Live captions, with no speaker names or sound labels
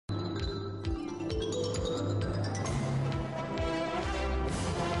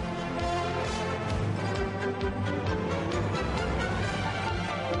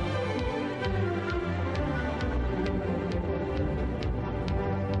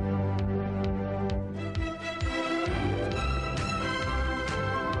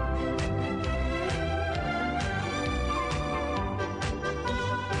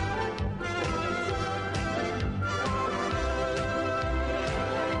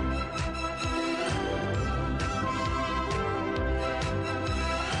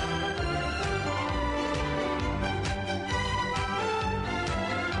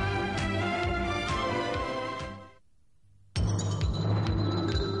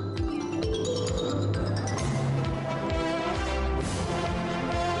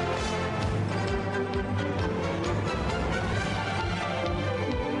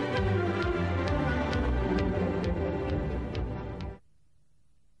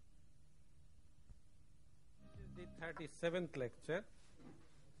the 7th lecture,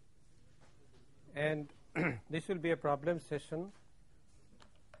 and this will be a problem session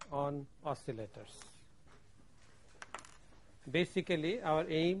on oscillators. Basically, our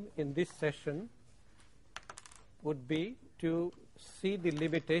aim in this session would be to see the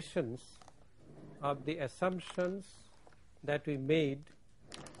limitations of the assumptions that we made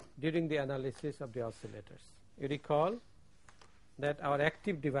during the analysis of the oscillators. You recall that our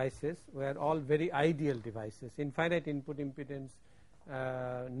active devices were all very ideal devices, infinite input impedance,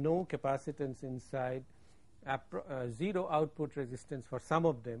 no capacitance inside, zero output resistance for some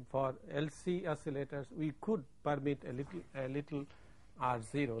of them. For LC oscillators we could permit a little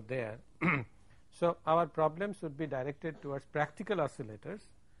R0 there. So our problems would be directed towards practical oscillators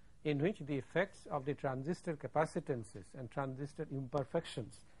in which the effects of the transistor capacitances and transistor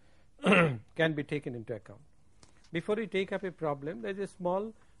imperfections can be taken into account. Before we take up a problem, there is a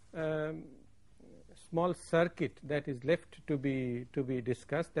small circuit that is left to be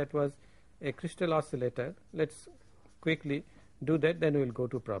discussed. That was a crystal oscillator. Let's quickly do that, then we will go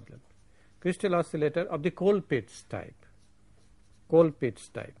to problem. Crystal oscillator of the Colpitts type.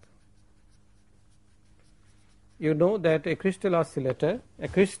 You know that a crystal oscillator, a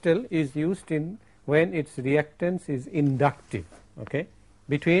crystal is used in when its reactance is inductive, okay,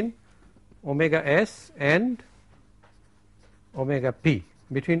 between omega s and omega p,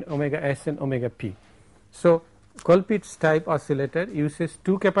 between omega s and omega p. So Colpitts type oscillator uses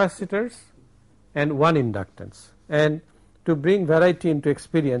two capacitors and one inductance. And to bring variety into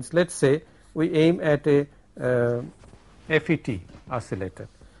experience, let's say we aim at a FET oscillator.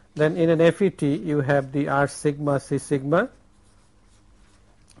 Then in an FET you have the R sigma, C sigma.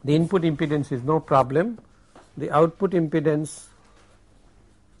 The input impedance is no problem. The output impedance,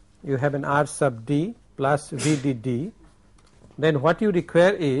 you have an R sub D plus VDD. Then what you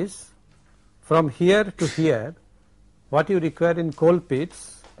require is, from here to here, what you require in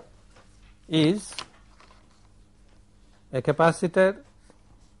Colpitts is a capacitor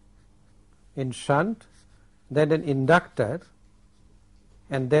in shunt, then an inductor,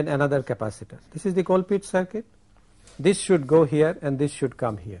 and then another capacitor. This is the Colpitts circuit. This should go here and this should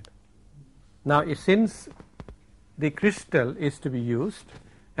come here. Now since the crystal is to be used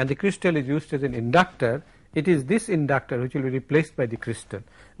and the crystal is used as an inductor, it is this inductor which will be replaced by the crystal.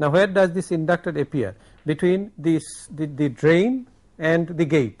 Now where does this inductor appear? Between the drain and the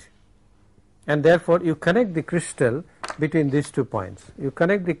gate, and therefore you connect the crystal between these 2 points. You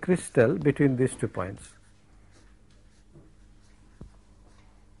connect the crystal between these 2 points.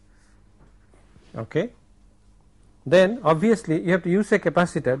 Okay. Then obviously you have to use a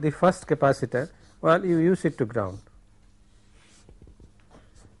capacitor. The first capacitor, well, you use it to ground.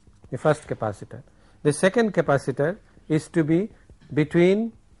 The first capacitor. The second capacitor is to be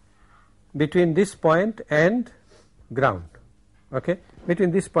between this point and ground, okay,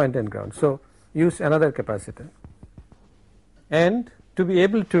 between this point and ground. So use another capacitor, and to be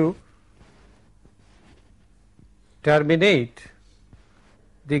able to terminate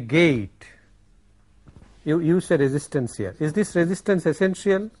the gate you use a resistance here. Is this resistance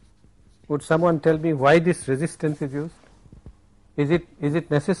essential? Would someone tell me why this resistance is used? Is it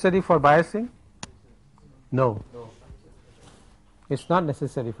necessary for biasing? No. It's not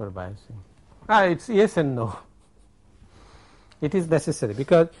necessary for biasing. It's yes and no. It is necessary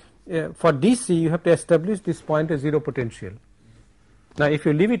because for DC you have to establish this point as zero potential. Now if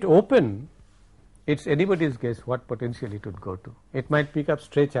you leave it open, it's anybody's guess what potential it would go to. It might pick up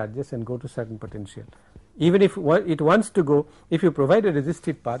stray charges and go to certain potential. Even if it wants to go, if you provide a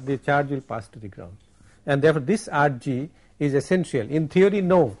resistive path, the charge will pass to the ground, and therefore this RG is essential. In theory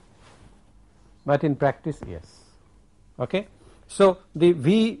no, but in practice yes. Okay. So the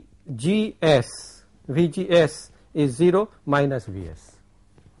VGS is 0 minus Vs.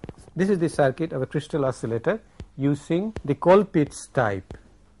 This is the circuit of a crystal oscillator using the Colpitts type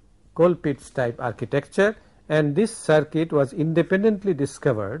architecture, and this circuit was independently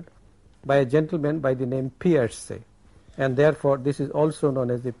discovered by a gentleman by the name Pierce, and therefore this is also known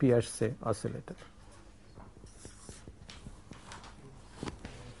as the Pierce oscillator.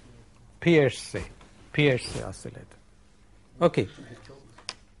 Pierce oscillator. Okay.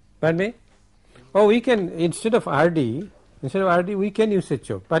 Pardon me? Oh, we can, instead of RD we can use a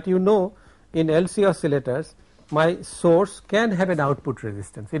choke, but you know in LC oscillators my source can have an output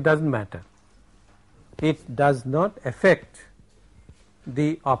resistance. It doesn't matter. It does not affect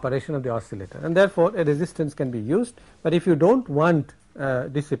the operation of the oscillator, and therefore a resistance can be used. But if you don't want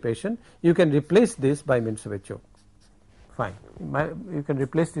dissipation, you can replace this by means of a choke. Fine. You can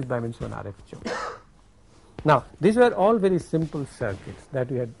replace this by means of an RF choke. Now these were all very simple circuits that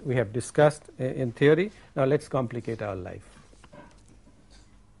we have discussed in theory. Now let's complicate our life,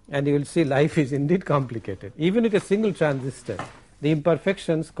 and you will see life is indeed complicated. Even with a single transistor, the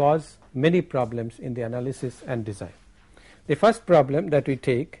imperfections cause many problems in the analysis and design. The first problem that we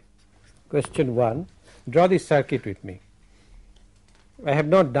take, question 1, draw the circuit with me. I have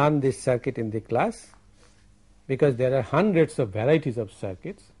not done this circuit in the class because there are hundreds of varieties of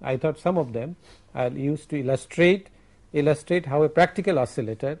circuits. I thought some of them I will use to illustrate how a practical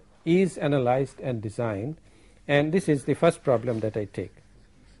oscillator is analyzed and designed, and this is the first problem that I take.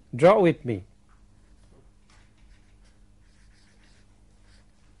 Draw with me.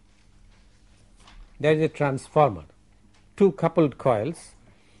 There is a transformer, 2 coupled coils,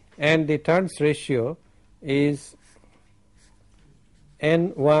 and the turns ratio is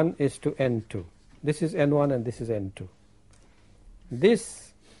N1 is to N2. This is N1 and this is N2.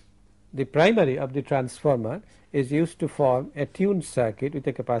 The primary of the transformer is used to form a tuned circuit with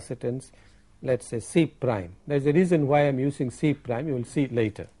a capacitance, let us say C prime. There is a reason why I am using C prime, you will see it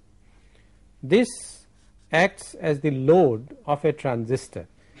later. This acts as the load of a transistor,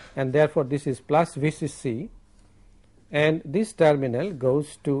 and therefore this is plus VCC, and this terminal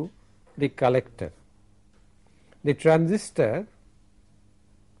goes to the collector. The transistor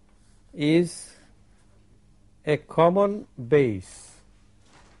is a common base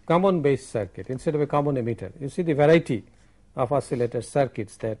circuit instead of a common emitter. You see the variety of oscillator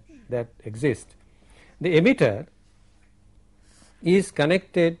circuits that exist. The emitter is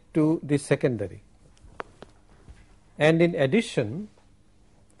connected to the secondary, and in addition,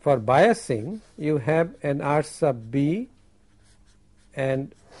 for biasing you have an R sub B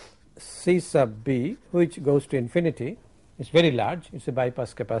and C sub B which goes to infinity. It is very large, it is a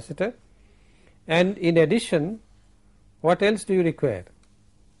bypass capacitor, and in addition, what else do you require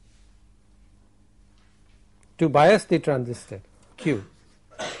to bias the transistor? Q.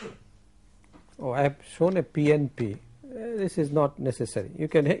 Oh, I have shown a PNP. This is not necessary. You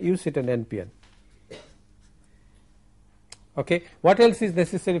can use it in NPN. Okay. What else is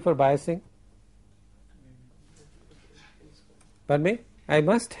necessary for biasing? Pardon me? I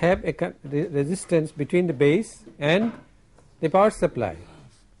must have a resistance between the base and the power supply.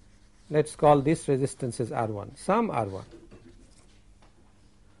 Let us call this resistance as R1, some R1.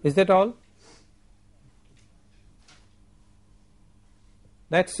 Is that all?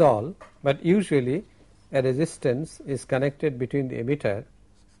 That is all, but usually a resistance is connected between the emitter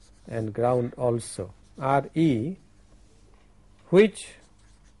and ground also, Re, which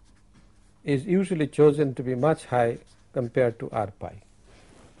is usually chosen to be much high compared to R pi.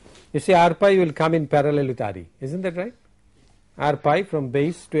 You see, R pi will come in parallel with Re, isn't that right? R pi from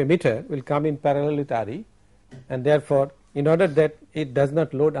base to emitter will come in parallel with Re, and therefore in order that it does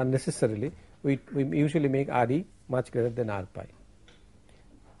not load unnecessarily, we usually make Re much greater than R pi.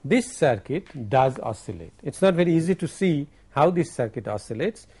 This circuit does oscillate. It is not very easy to see how this circuit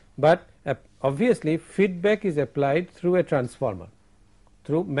oscillates, but obviously feedback is applied through a transformer,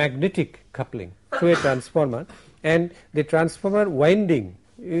 through magnetic coupling through a transformer, and the transformer winding,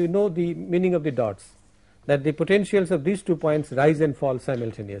 you know the meaning of the dots, that the potentials of these 2 points rise and fall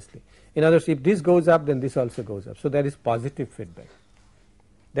simultaneously. In other words, if this goes up, then this also goes up. So there is positive feedback.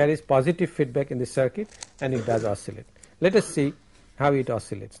 There is positive feedback in the circuit, and it does oscillate. Let us see how it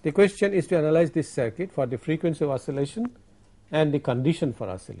oscillates. The question is to analyze this circuit for the frequency of oscillation and the condition for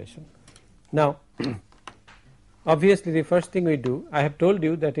oscillation. Now obviously the first thing we do, I have told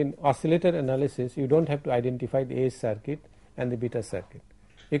you that in oscillator analysis you do not have to identify the A circuit and the beta circuit.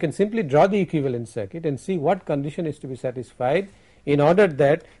 You can simply draw the equivalent circuit and see what condition is to be satisfied in order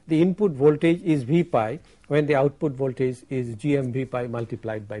that the input voltage is V pi when the output voltage is GM V pi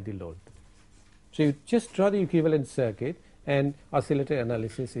multiplied by the load. So you just draw the equivalent circuit and oscillator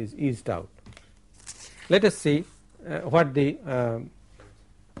analysis is eased out. Let us see what the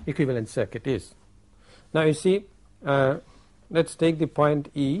equivalent circuit is. Now you see, let us take the point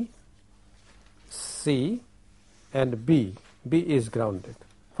E, C and B. B is grounded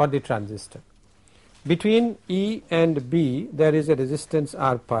for the transistor. Between E and B there is a resistance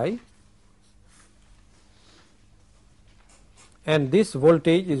R pi, and this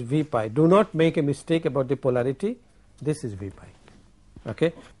voltage is V pi. Do not make a mistake about the polarity. This is V pi.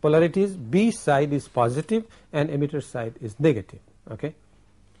 Okay. Polarity is B side is positive and emitter side is negative. Okay.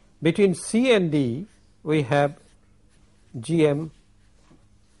 Between C and D we have GM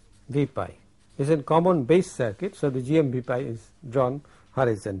V pi. This is a common base circuit, so the GM V pi is drawn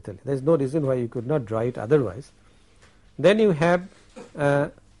horizontally. There is no reason why you could not draw it otherwise. Then you have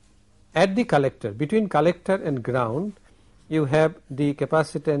at the collector, between collector and ground, you have the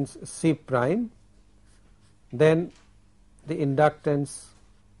capacitance C prime, then the inductance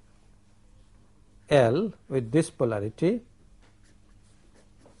L with this polarity,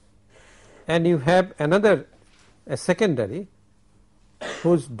 and you have another a secondary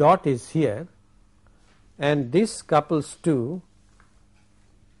whose dot is here, and this couples to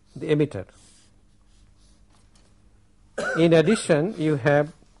the emitter. In addition, you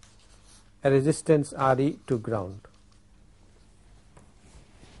have a resistance Re to ground.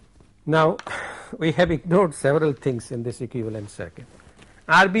 Now, we have ignored several things in this equivalent circuit.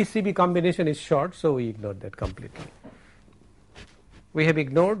 RB-CB combination is short, so we ignored that completely. We have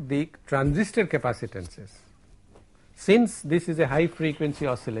ignored the transistor capacitances. Since this is a high frequency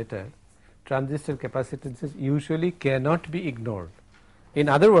oscillator, transistor capacitances usually cannot be ignored. In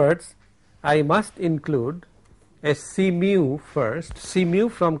other words, I must include a C mu first, C mu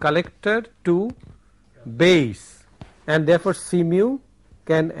from collector to base, and therefore C mu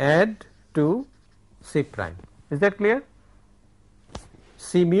can add to C prime. Is that clear?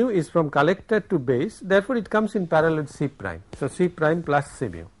 C mu is from collector to base, therefore it comes in parallel with C prime. So C prime plus C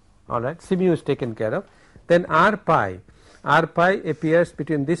mu. Alright, C mu is taken care of. Then R pi appears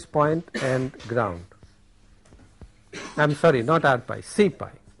between this point and ground. I am sorry, not R pi, C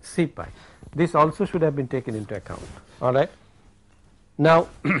pi. This also should have been taken into account. Alright. Now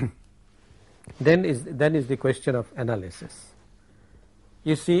then is the question of analysis.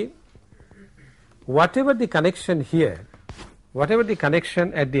 You see, whatever the connection here, whatever the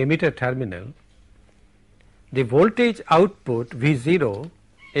connection at the emitter terminal, the voltage output V0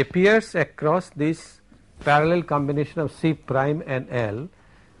 appears across this parallel combination of C prime and L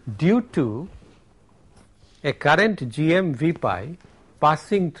due to a current GM V pi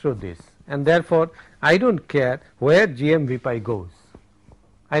passing through this, and therefore I don't care where GM V pi goes.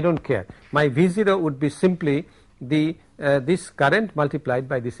 I don't care. My V0 would be simply the this current multiplied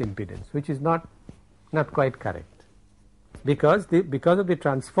by this impedance, which is not quite correct, because of the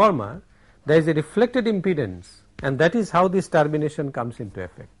transformer there is a reflected impedance, and that is how this termination comes into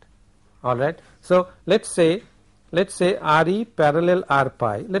effect. Alright. So let's say Re parallel R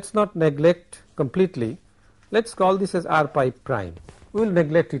pi, let's not neglect completely, let's call this as R pi prime. We will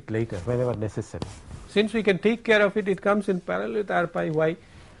neglect it later whenever necessary. Since we can take care of it, it comes in parallel with R pi, why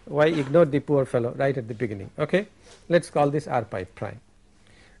ignore the poor fellow right at the beginning. Okay, let's call this R pi prime.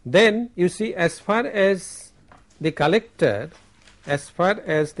 Then you see, as far as the collector is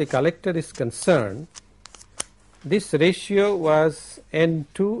concerned, this ratio was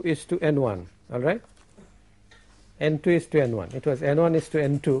N2 is to N1. Alright, N2 is to N1. It was N1 is to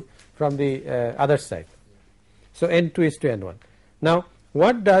N2 from the other side. So N2 is to N1. Now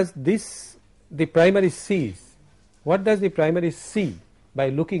what does the primary sees? What does the primary see by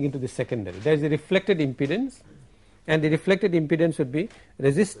looking into the secondary? There is a reflected impedance, and the reflected impedance would be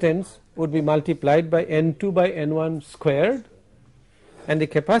resistance would be multiplied by N2 by N1 squared, and the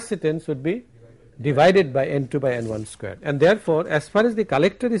capacitance would be divided by N2 by N1 squared. And therefore, as far as the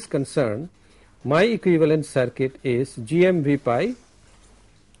collector is concerned, my equivalent circuit is GM V pi.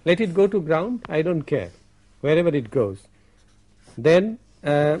 Let it go to ground, I don't care, wherever it goes. Then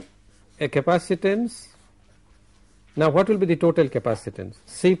a capacitance. Now what will be the total capacitance?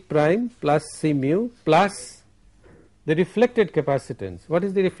 C prime plus C mu plus the reflected capacitance. What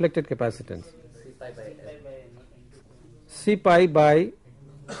is the reflected capacitance? C pi by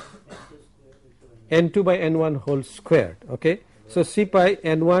N2 by N1 whole squared. Okay, so C pi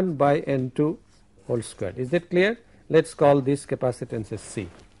N1 by N2 whole squared. Is that clear? Let's call this capacitance as C.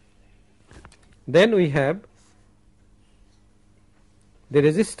 Then we have the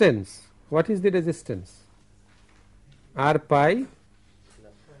resistance. What is the resistance? R pi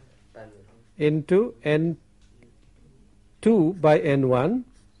into N2 by N1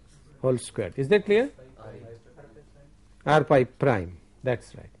 whole squared. Is that clear? R pi prime.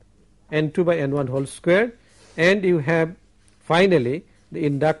 That's right. N2 by N1 whole squared, and you have finally the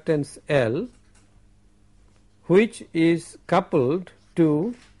inductance L, which is coupled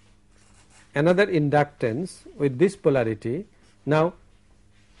to another inductance with this polarity. Now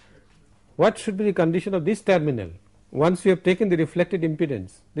what should be the condition of this terminal? Once you have taken the reflected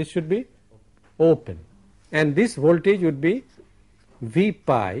impedance, this should be open, and this voltage would be V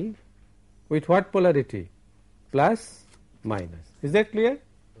pi with what polarity? Plus minus. Is that clear?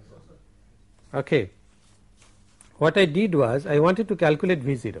 Okay. What I did was I wanted to calculate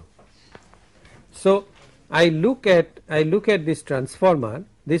V0. So I look at this transformer.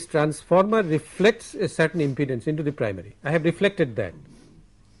 This transformer reflects a certain impedance into the primary. I have reflected that.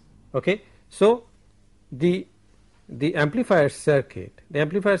 Okay. So the amplifier circuit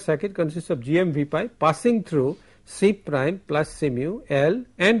consists of GM V pi passing through C prime plus C mu L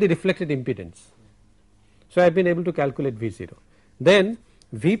and the reflected impedance. So I have been able to calculate V0. Then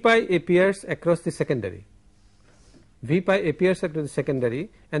V pi appears across the secondary. V pi appears across the secondary,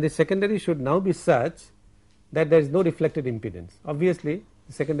 and the secondary should now be such that there is no reflected impedance. Obviously,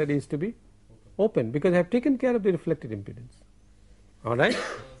 the secondary is to be open because I have taken care of the reflected impedance. All right,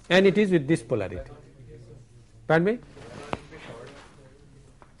 and it is with this polarity. Pardon me?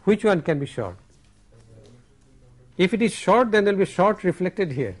 Which one can be short? If it is short, then there will be short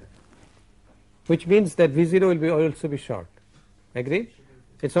reflected here, which means that V0 will be also be short. Agreed?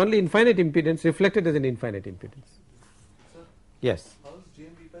 It's only infinite impedance reflected as an infinite impedance. Sir, yes. how is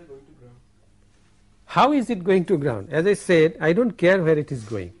GMV going to ground? How is it going to ground? As I said, I don't care where it is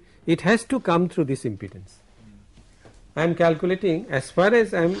going. It has to come through this impedance. I am calculating, as far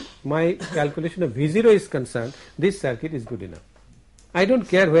as my calculation of V0 is concerned, this circuit is good enough. I don't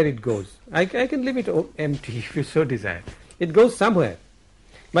care where it goes. I can leave it empty if you so desire. It goes somewhere,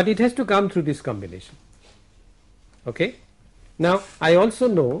 but it has to come through this combination. Okay. Now I also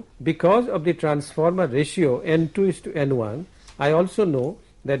know, because of the transformer ratio N2 is to N1, I also know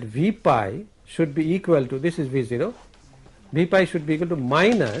that V pi should be equal to, this is V0, V pi should be equal to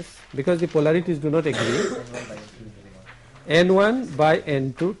minus, because the polarities do not agree, N1 by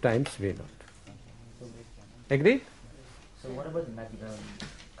N2 times V0. Agreed? So what about the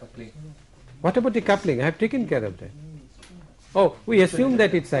coupling? What about the coupling? I have taken care of that. Oh, we assume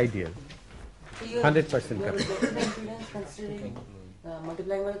that it's ideal. 100% coupling. Impedance considering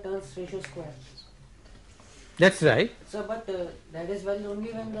multiplying by turns ratio square. That's right. So, but that is valid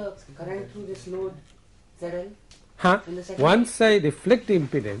only when the current through this load ZL. In the second Once I reflect the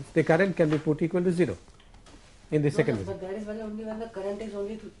impedance, the current can be put equal to 0 in the no, secondary. but that is valid only when the current is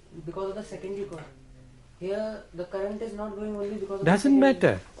only because of the secondary coil. Here, the current is not going only because of Doesn't the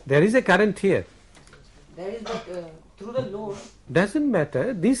matter. There is a current here. There is, but through the load. Doesn't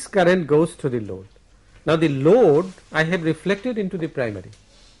matter. This current goes to the load. Now the load I have reflected into the primary.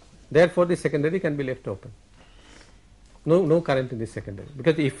 Therefore, the secondary can be left open. No current in the secondary,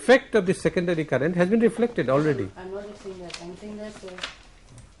 because the effect of the secondary current has been reflected already. I'm not just saying that. I'm saying that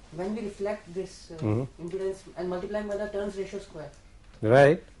when we reflect this Mm-hmm. impedance and multiplying by the turns ratio square,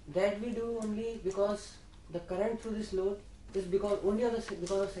 Right. that we do only because the current through this load is because only of the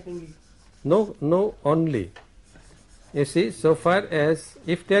because of secondary. No, only. You see, so far as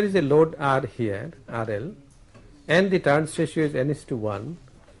if there is a load R here, RL, and the turns ratio is N is to 1,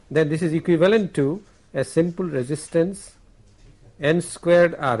 then this is equivalent to a simple resistance N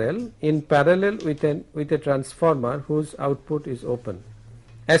squared RL in parallel with a transformer whose output is open.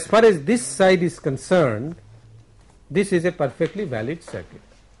 As far as this side is concerned, this is a perfectly valid circuit.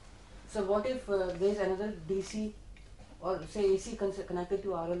 So what if there is another DC or say AC connected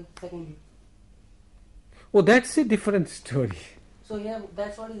to RL secondary? Oh, that's a different story. So yeah,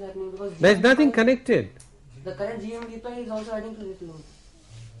 that's what is happening because There is GM nothing pi- connected. The current GM reply is also adding to this load.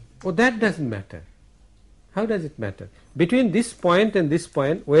 Oh, that doesn't matter. How does it matter? Between this point and this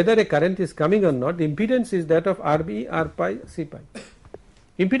point, whether a current is coming or not, the impedance is that of RB, R pi, C pi.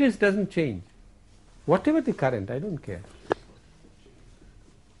 Impedance doesn't change. Whatever the current, I don't care.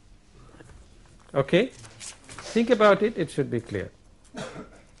 Okay? Think about it, it should be clear.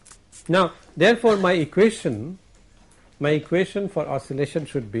 Now, therefore, my equation for oscillation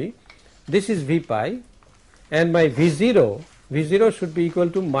should be, this is V pi, and my V0 should be equal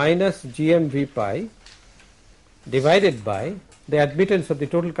to minus GM V pi divided by the admittance of the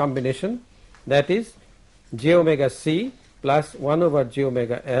total combination, that is j omega c plus 1 over j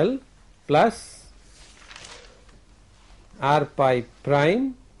omega L plus R pi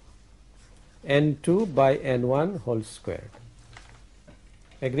prime N2 by N1 whole squared.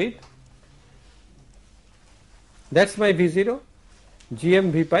 Agreed? That's my V0. GM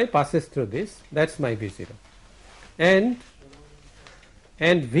V pi passes through this. That's my V0. And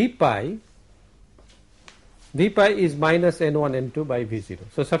V pi is minus N1 N2 by V0.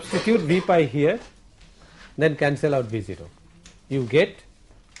 So substitute V pi here, then cancel out V0. You get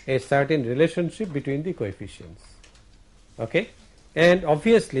a certain relationship between the coefficients. Okay? And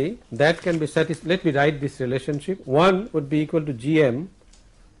obviously that can be satisfied. Let me write this relationship. 1 would be equal to GM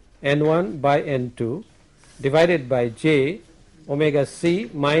N1 by N2 divided by J omega C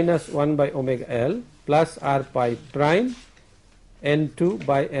minus 1 by omega L plus R pi prime N2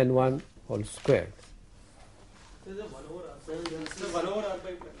 by N1 whole squared.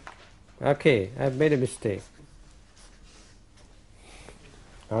 Okay, I have made a mistake.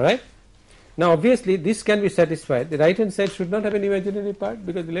 Alright. Now obviously this can be satisfied. The right hand side should not have an imaginary part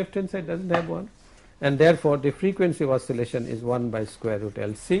because the left hand side doesn't have one, and therefore the frequency of oscillation is 1 by square root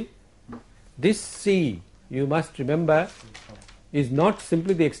LC. This C, you must remember, is not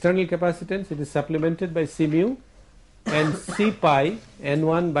simply the external capacitance, it is supplemented by C mu and C pi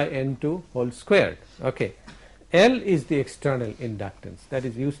N1 by N2 whole squared. Okay. L is the external inductance that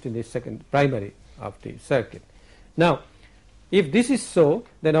is used in the second primary of the circuit. Now, if this is so,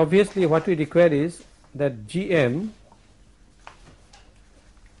 then obviously what we require is that Gm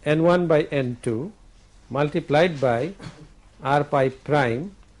N1 by N2 multiplied by R pi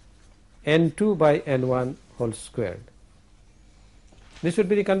prime N2 by N1 whole squared. This would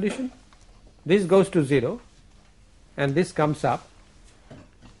be the condition. This goes to 0 and this comes up,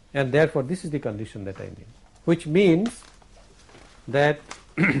 and therefore this is the condition that I need, which means that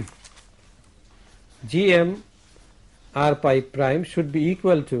Gm R pi prime should be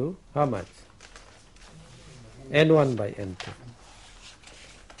equal to how much? N1 by N2.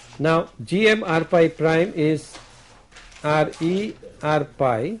 Now Gm R pi prime is Re R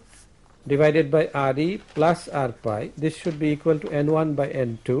pi divided by Re plus R pi. This should be equal to N1 by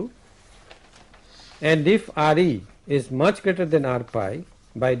N2, and if Re is much greater than R pi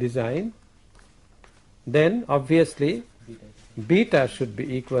by design, then obviously beta should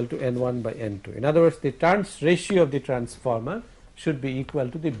be equal to N1 by N2. In other words, the turns ratio of the transformer should be equal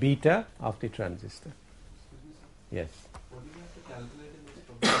to the beta of the transistor. Yes. What do you have to calculate in this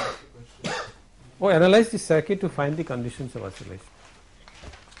problem? That's the question. Oh, analyze the circuit to find the conditions of oscillation.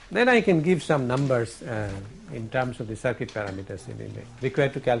 Then I can give some numbers in terms of the circuit parameters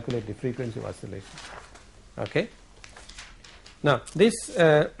required to calculate the frequency of oscillation. Okay. Now this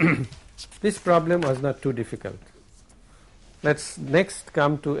this problem was not too difficult. Let's next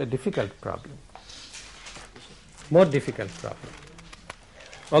come to a difficult problem, more difficult problem.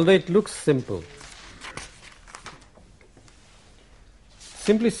 Although it looks simple.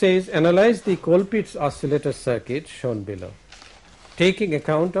 Simply says analyze the Colpitts oscillator circuit shown below, taking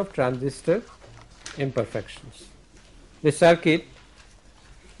account of transistor imperfections. The circuit,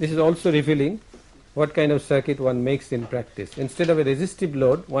 this is also revealing what kind of circuit one makes in practice. Instead of a resistive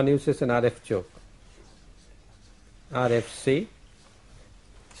load, one uses an RF choke, RFC,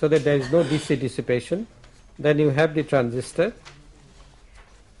 so that there is no DC dissipation. Then you have the transistor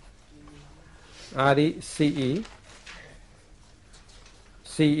RECE,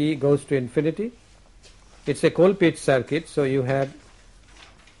 CE goes to infinity. It's a Colpitts circuit, so you have,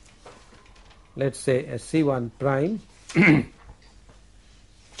 let's say, a C1 prime,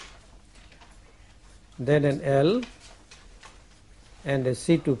 then an L and a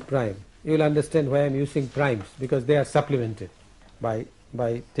C2 prime. You will understand why I am using primes, because they are supplemented by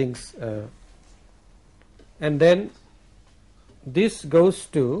things, and then this goes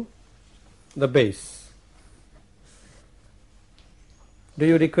to the base. Do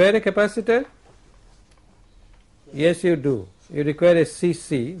you require a capacitor? Yes, you do. You require a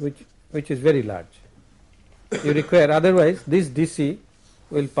CC, which is very large. You require, otherwise this DC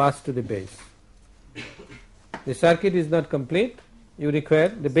will pass to the base. The circuit is not complete. You require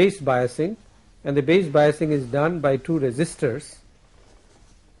the base biasing, and the base biasing is done by two resistors,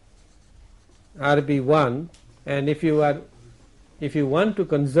 RB1, and if you want to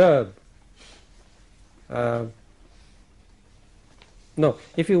conserve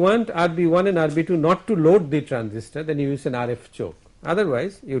if you want RB1 and RB2 not to load the transistor, then you use an RF choke.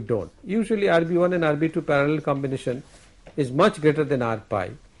 Otherwise, you don't. Usually RB1 and RB2 parallel combination is much greater than R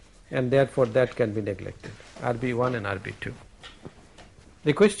pi, and therefore that can be neglected, RB1 and RB2.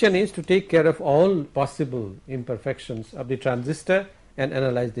 The question is to take care of all possible imperfections of the transistor and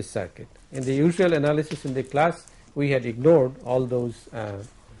analyze the circuit. In the usual analysis in the class, we had ignored all those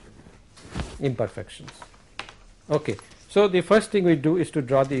imperfections. Okay. So the first thing we do is to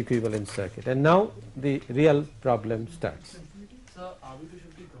draw the equivalent circuit, and now the real problem starts. So RB2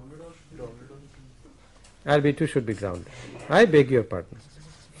 should be grounded or should be grounded on? RB2 should be grounded. I beg your pardon.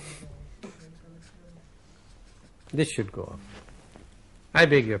 This should go off. I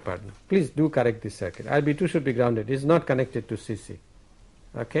beg your pardon. Please do correct this circuit. RB2 should be grounded. It is not connected to CC.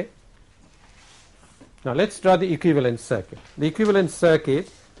 Okay. Now let's draw the equivalent circuit. The equivalent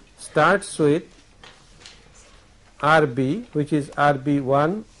circuit starts with RB, which is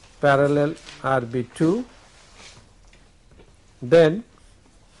RB1 parallel RB2, then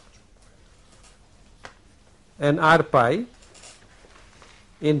an R pi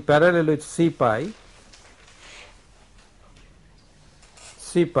in parallel with C pi,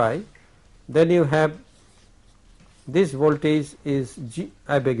 then you have this voltage is V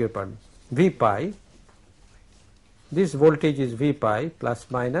pi, this voltage is V pi plus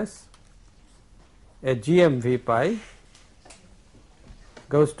minus a GM V pi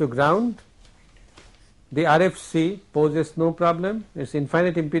goes to ground. The RFC poses no problem, it's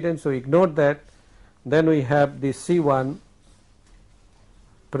infinite impedance, so ignore that. Then we have the C1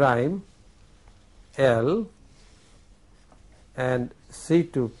 prime L and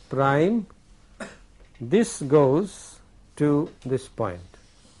C2 prime, this goes to this point.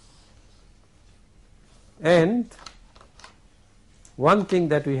 And one thing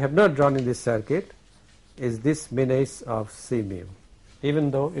that we have not drawn in this circuit is this menace of C mu,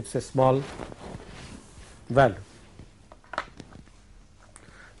 even though it's a small value.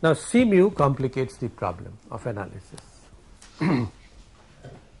 Now C mu complicates the problem of analysis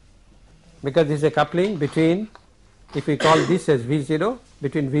because this is a coupling between, if we call this as V0,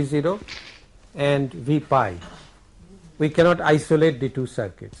 between V0 and V pi. We cannot isolate the two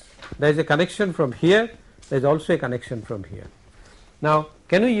circuits. There is a connection from here, there is also a connection from here. Now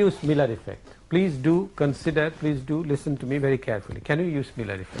can we use Miller effect? Please do consider, please do listen to me very carefully. Can we use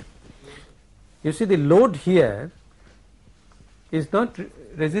Miller effect? You see, the load here is not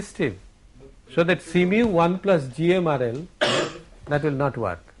resistive, so that C mu 1 plus GMRL, that will not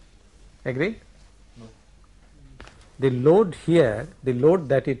work. Agree? No. The load here, the load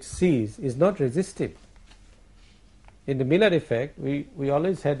that it sees is not resistive. In the Miller effect, we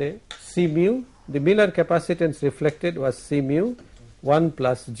always had a C mu, the Miller capacitance reflected was C mu 1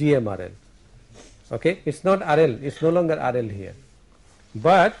 plus GMRL. Okay, it's not RL, it's no longer RL here.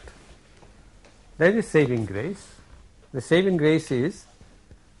 But there is a saving grace. The saving grace is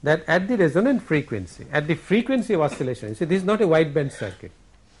that at the resonant frequency, at the frequency of oscillation, you see, this is not a wideband circuit.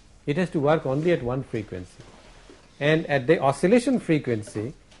 It has to work only at one frequency. And at the oscillation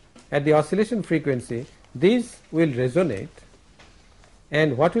frequency, these will resonate,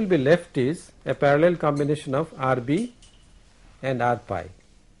 and what will be left is a parallel combination of RB and R pi.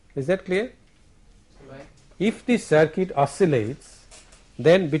 Is that clear? Right. If the circuit oscillates,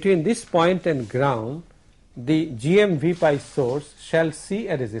 then between this point and ground, the GM V pi source shall see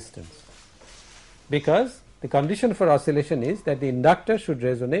a resistance, because the condition for oscillation is that the inductor should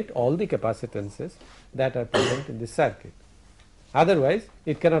resonate all the capacitances that are present in the circuit. Otherwise,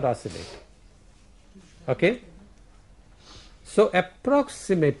 it cannot oscillate. Okay? So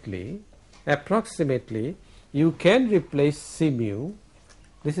approximately you can replace C mu.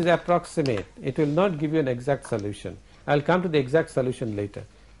 This is approximate. It will not give you an exact solution. I will come to the exact solution later.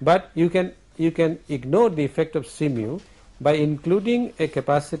 But you can ignore the effect of C mu by including a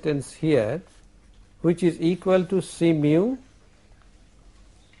capacitance here which is equal to C mu,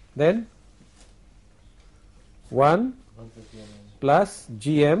 then 1 plus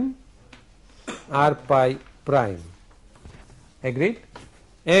GM R pi prime. Agreed?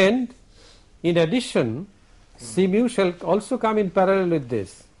 And in addition, C mu shall also come in parallel with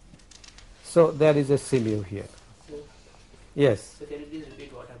this. So there is a C mu here. Yes. So can you please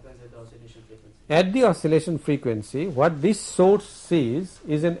repeat what happens at the oscillation frequency? At the oscillation frequency, what this source sees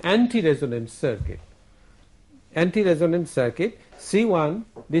is an anti-resonant circuit. Anti-resonant circuit, C1,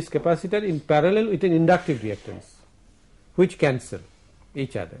 this capacitor in parallel with an inductive reactance, which cancel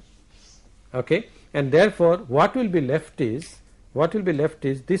each other. Okay, and therefore what will be left is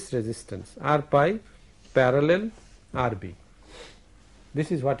this resistance R pi parallel RB.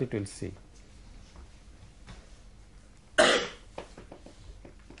 This is what it will see.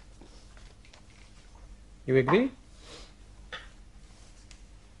 You agree?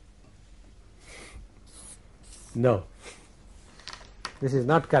 No, this is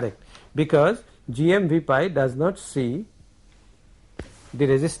not correct, because GM V pi does not see the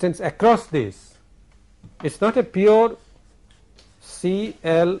resistance across this. It's not a pure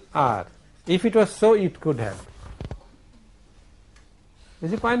CLR. If it was so, it could have.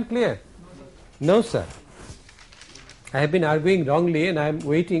 Is the point clear? No, sir. I have been arguing wrongly, and I am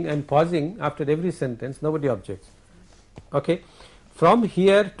waiting and pausing after every sentence. Nobody objects. Okay, from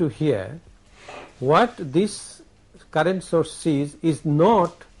here to here, what this current source sees is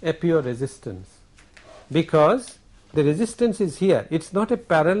not a pure resistance, because the resistance is here. It's not a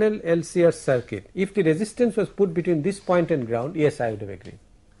parallel LCR circuit. If the resistance was put between this point and ground, yes, I would have agreed.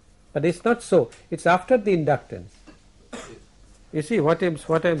 But it's not so. It's after the inductance. You see, what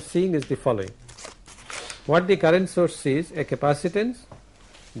I'm seeing is the following. What the current source sees: a capacitance,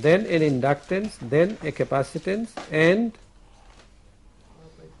 then an inductance, then a capacitance, and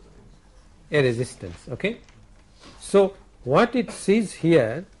a resistance. Okay. So what it sees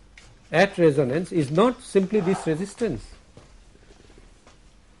here at resonance is not simply this resistance.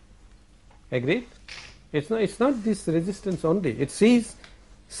 Agreed? It's not this resistance only. It sees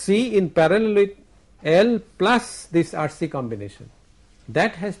C in parallel with L plus this RC combination.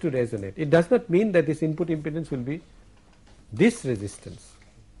 That has to resonate. It does not mean that this input impedance will be this resistance.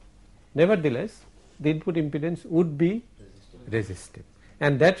 Nevertheless, the input impedance would be resistive,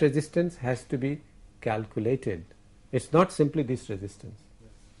 and that resistance has to be calculated. It's not simply this resistance.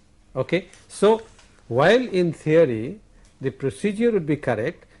 Okay. So, while in theory the procedure would be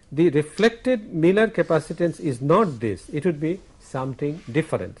correct, the reflected Miller capacitance is not this, it would be something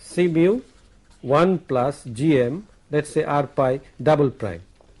different. C mu 1 plus GM, let us say R pi double prime,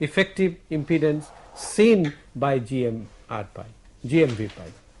 effective impedance seen by GM R pi, GM V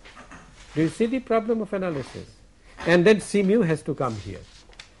pi. Do you see the problem of analysis? And then C mu has to come here.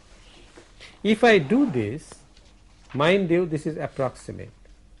 If I do this, mind you, this is approximate.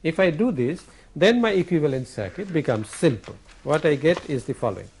 If I do this, then my equivalent circuit becomes simple. What I get is the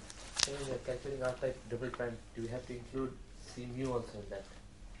following. So when we are calculating R type double prime, do we have to include C mu also in that?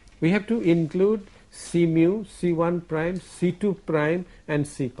 We have to include C mu, C1 prime, C2 prime and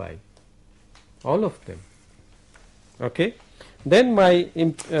C pi, all of them. Okay. Then my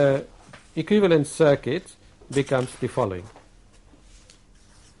equivalent circuit becomes the following.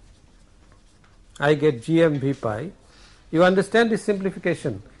 I get GM V pi. You understand this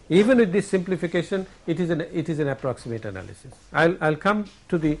simplification. Even with this simplification, it is an approximate analysis. I'll come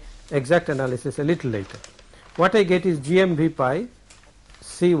to the exact analysis a little later. What I get is GM V pi,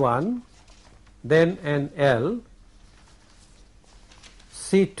 C1, then an L,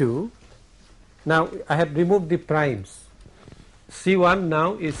 C2. Now I have removed the primes. C1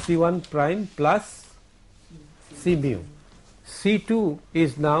 now is C1 prime plus C mu. C2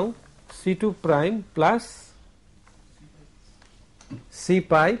 is now C2 prime plus C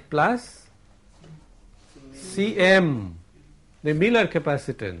pi plus Cm, the Miller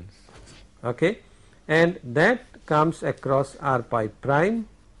capacitance. Okay, and that comes across R pi prime,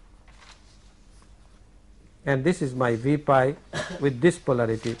 and this is my V pi with this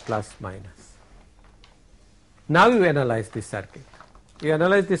polarity plus minus. Now you analyze this circuit. You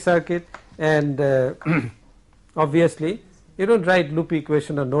analyze this circuit, and obviously you don't write loop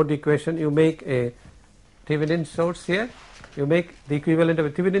equation or node equation. You make a Thevenin source here. You make the equivalent of a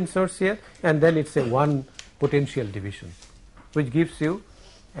Thevenin source here, and then it's a one potential division, which gives you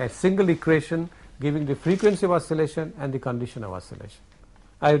a single equation giving the frequency of oscillation and the condition of oscillation.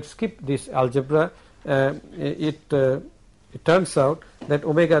 I would skip this algebra. It turns out that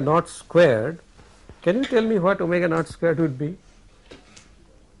omega naught squared. Can you tell me what omega naught squared would be?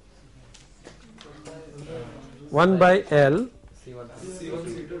 1 by L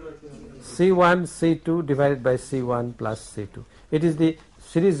C1 C2 divided by C1 plus C2. It is the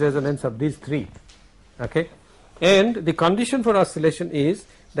series resonance of these three. Okay, and the condition for oscillation is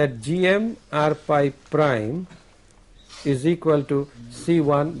that GM R pi prime is equal to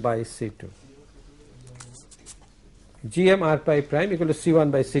C1 by C2. GM R pi prime equal to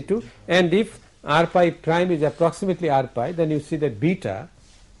C1 by C2, and if R pi prime is approximately R pi, then you see that beta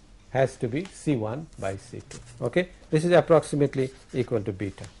has to be C1 by C2. Okay, this is approximately equal to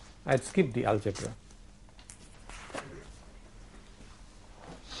beta. I'd skip the algebra.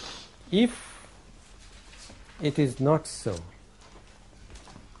 If it is not so,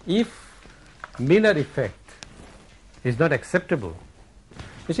 if Miller effect is not acceptable,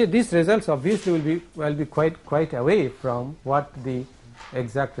 you see these results obviously will be quite away from what the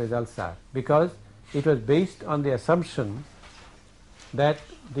exact results are, because it was based on the assumption that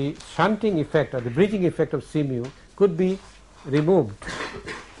the shunting effect or the bridging effect of C mu could be removed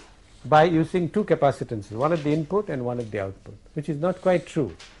by using two capacitances, one at the input and one at the output, which is not quite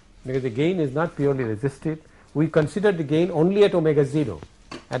true, because the gain is not purely resistive. We consider the gain only at omega 0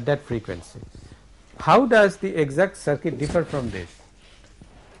 at that frequency. How does the exact circuit differ from this?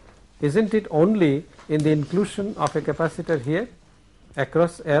 Isn't it only in the inclusion of a capacitor here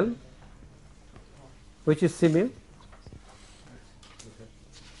across L, which is C mu,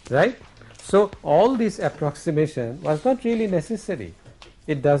 right? So all this approximation was not really necessary.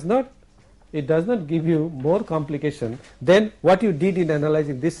 It does not give you more complication than what you did in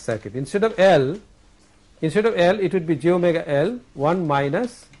analyzing this circuit. Instead of L, it would be j omega L 1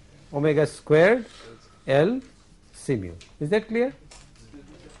 minus omega squared L C mu. Is that clear?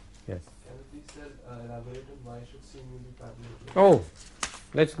 Yes. Can you please elaborate on why should C mu be parallel to? Oh,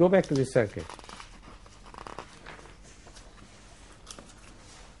 let's go back to this circuit.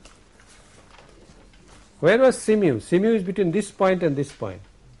 Where was C mu? C mu is between this point and this point.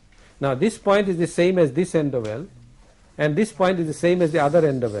 Now this point is the same as this end of L, and this point is the same as the other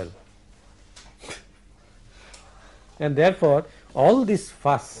end of L. And therefore all this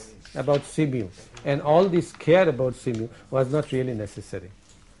fuss about C mu and all this care about C mu was not really necessary,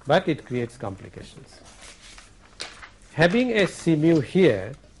 but it creates complications. Having a C mu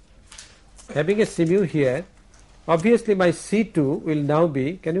here, obviously my C2 will now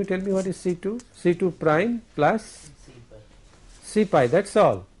be, can you tell me what is C2? C2 prime plus C pi, that's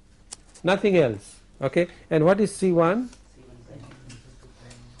all, nothing else. Okay, and what is C1?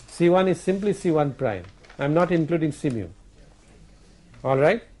 C1 is simply C1 prime. I am not including C mu. All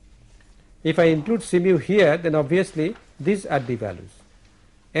right. If I include C mu here, then obviously these are the values.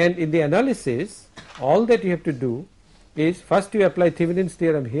 And in the analysis, all that you have to do is first you apply Thevenin's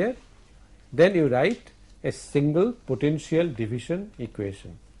theorem here, then you write a single potential division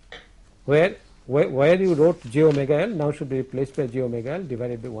equation where you wrote j omega L now should be replaced by j omega L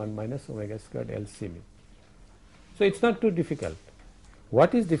divided by 1 minus omega squared L C mu. So it's not too difficult.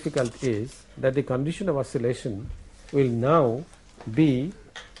 What is difficult is that the condition of oscillation will now be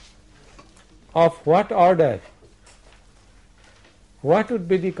of what order? What would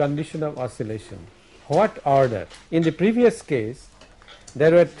be the condition of oscillation? What order? In the previous case,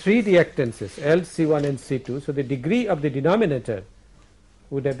 there were 3 reactances L, C1 and C2. So the degree of the denominator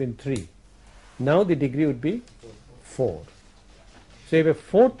would have been 3. Now the degree would be 4. So you have a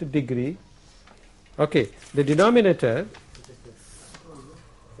 4th degree. Okay, the denominator.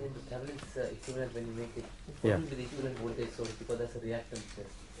 So in the Thevenin's equivalent, when you make it, Yeah. what will be the equivalent voltage source because that's a reactance there.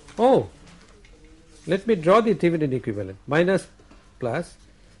 Oh, let me draw the Thevenin equivalent. Minus plus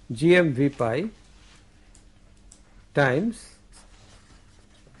Gm V pi times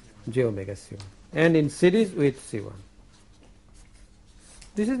j omega C1 and in series with C1.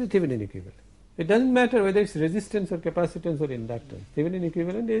 This is the Thevenin equivalent. It doesn't matter whether it's resistance or capacitance or inductance. Thevenin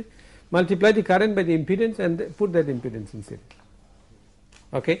equivalent is multiply the current by the impedance and put that impedance in series.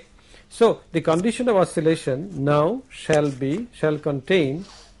 Okay. So the condition of oscillation now shall contain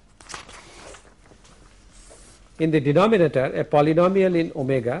in the denominator a polynomial in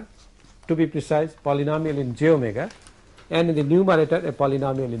omega, to be precise polynomial in j omega, and in the numerator a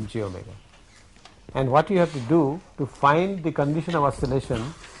polynomial in j omega. And what you have to do to find the condition of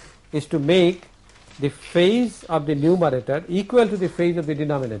oscillation is to make the phase of the numerator equal to the phase of the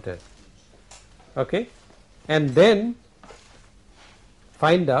denominator. Okay, and then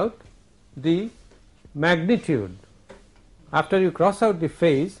find out the magnitude. After you cross out the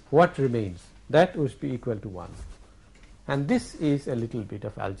phase, what remains? That would be equal to 1. And this is a little bit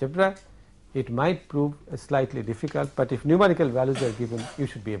of algebra. It might prove slightly difficult, but if numerical values are given, you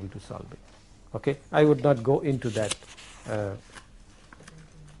should be able to solve it. Okay, I would not go into that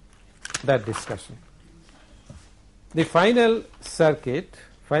discussion. The final circuit,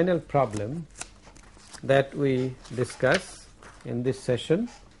 final problem that we discuss in this session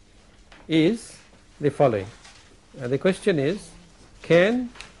is the following. The question is,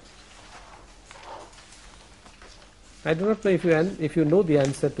 I do not know if you know the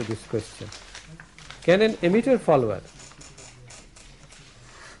answer to this question. Can an emitter follower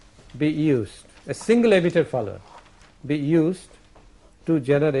be used, a single emitter follower be used to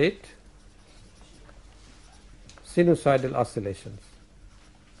generate sinusoidal oscillations?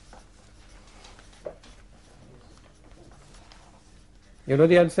 You know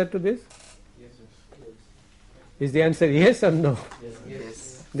the answer to this? Yes. Is the answer yes or no?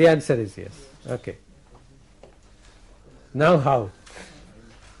 Yes. The answer is yes. Okay. Now how?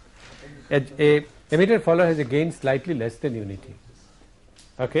 A emitter follower has a gain slightly less than unity.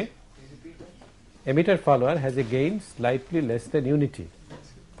 Okay? Emitter follower has a gain slightly less than unity.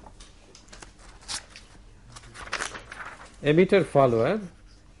 Emitter follower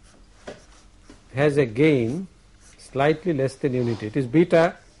has a gain slightly less than unity. It is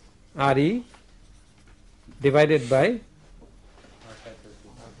beta Re divided by,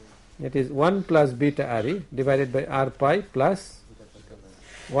 it is 1 plus beta Re divided by R pi plus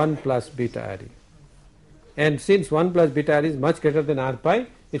 1 plus beta Re. And since 1 plus beta Re is much greater than R pi,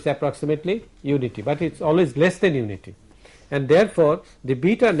 it's approximately unity, but it's always less than unity. And therefore, the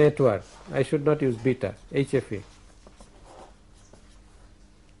beta network, I should not use beta, HFE.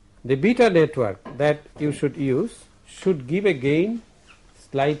 The beta network that you should use should give a gain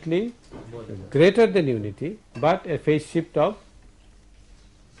slightly greater than unity, but a phase shift of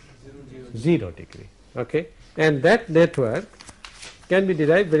 0 degree. Okay, and that network can be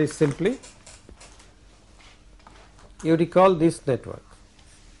derived very simply. You recall this network.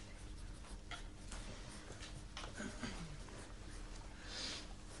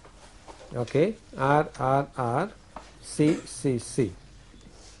 Okay, R, C.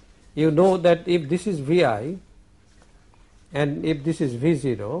 You know that if this is Vi and if this is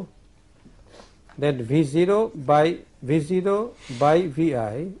V0, then V0 by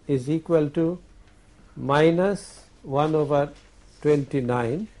Vi is equal to minus 1 over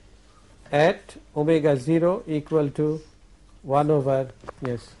 29 at omega 0 equal to 1 over,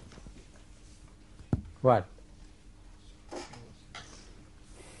 yes, what?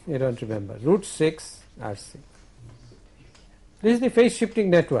 You don't remember, root 6 RC. This is the phase shifting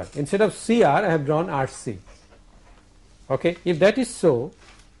network. Instead of CR, I have drawn RC. Okay, if that is so,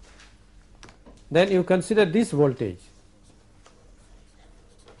 then you consider this voltage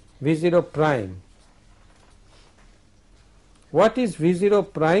V0 prime. What is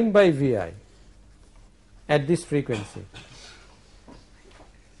V0 prime by Vi at this frequency?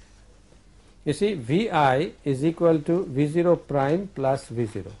 You see, Vi is equal to V0 prime plus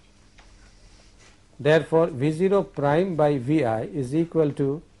V0. Therefore, V0 prime by Vi is equal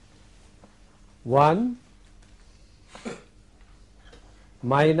to 1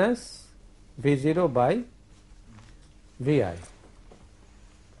 minus V0 by Vi,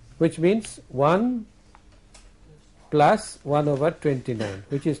 which means 1 plus 1 over 29,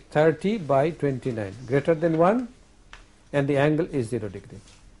 which is 30 by 29, greater than 1, and the angle is 0 degree.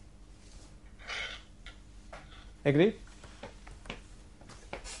 Agreed?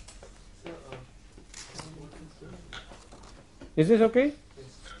 Is this okay?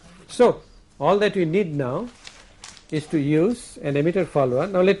 So, all that we need now is to use an emitter follower.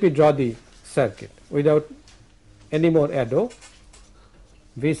 Now let me draw the circuit without any more ado.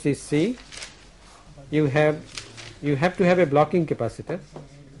 VCC, you have to have a blocking capacitor.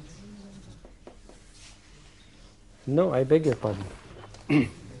 No, I beg your pardon.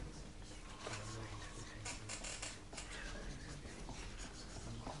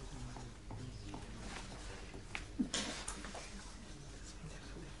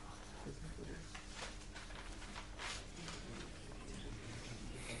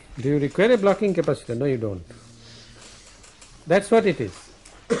 Do you require a blocking capacitor? No, you don't. That's what it is.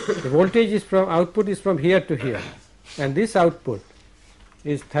 The voltage is from, output is from here to here, and this output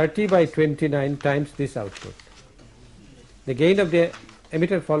is 30 by 29 times this output. The gain of the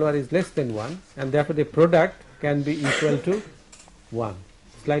emitter follower is less than 1, and therefore the product can be equal to 1,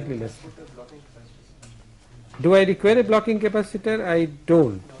 slightly less. Do I require a blocking capacitor? I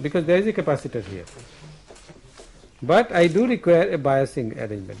don't, because there is a capacitor here. But I do require a biasing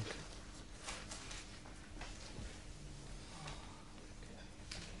arrangement.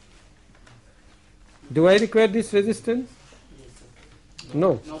 Do I require this resistance?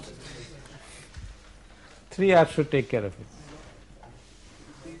 No. 3R should take care of it.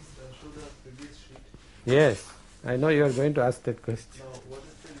 Please show the previous sheet. Yes, I know you are going to ask that question. Now, what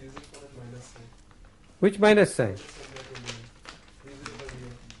is the reason for the minus sign? Which minus sign?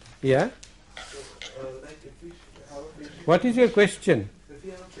 Yeah? So, like if we have a phase shift, What is your question? if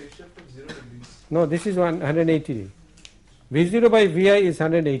we have a phase shift of 0 degrees, No, this is 180. V0 by Vi is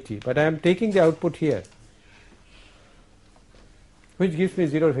 180, but I am taking the output here, which gives me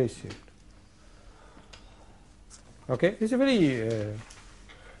 0 phase shift. Okay, it's a very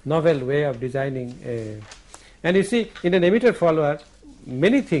novel way of designing and you see, in an emitter follower,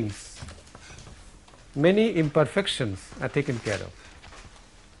 many things, many imperfections are taken care of.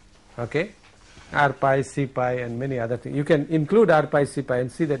 Okay, R pi, C pi, and many other things. You can include R pi, C pi and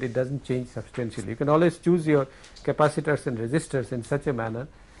see that it doesn't change substantially. You can always choose your capacitors and resistors in such a manner.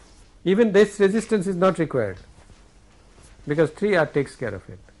 Even this resistance is not required, because 3R takes care of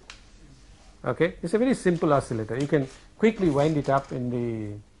it. Okay, it's a very simple oscillator. You can quickly wind it up in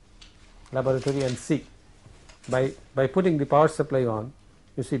the laboratory and see. By putting the power supply on,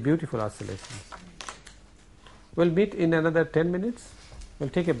 you see beautiful oscillations. We'll meet in another 10 minutes. We'll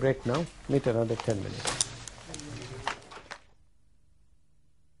take a break now, meet another 10 minutes.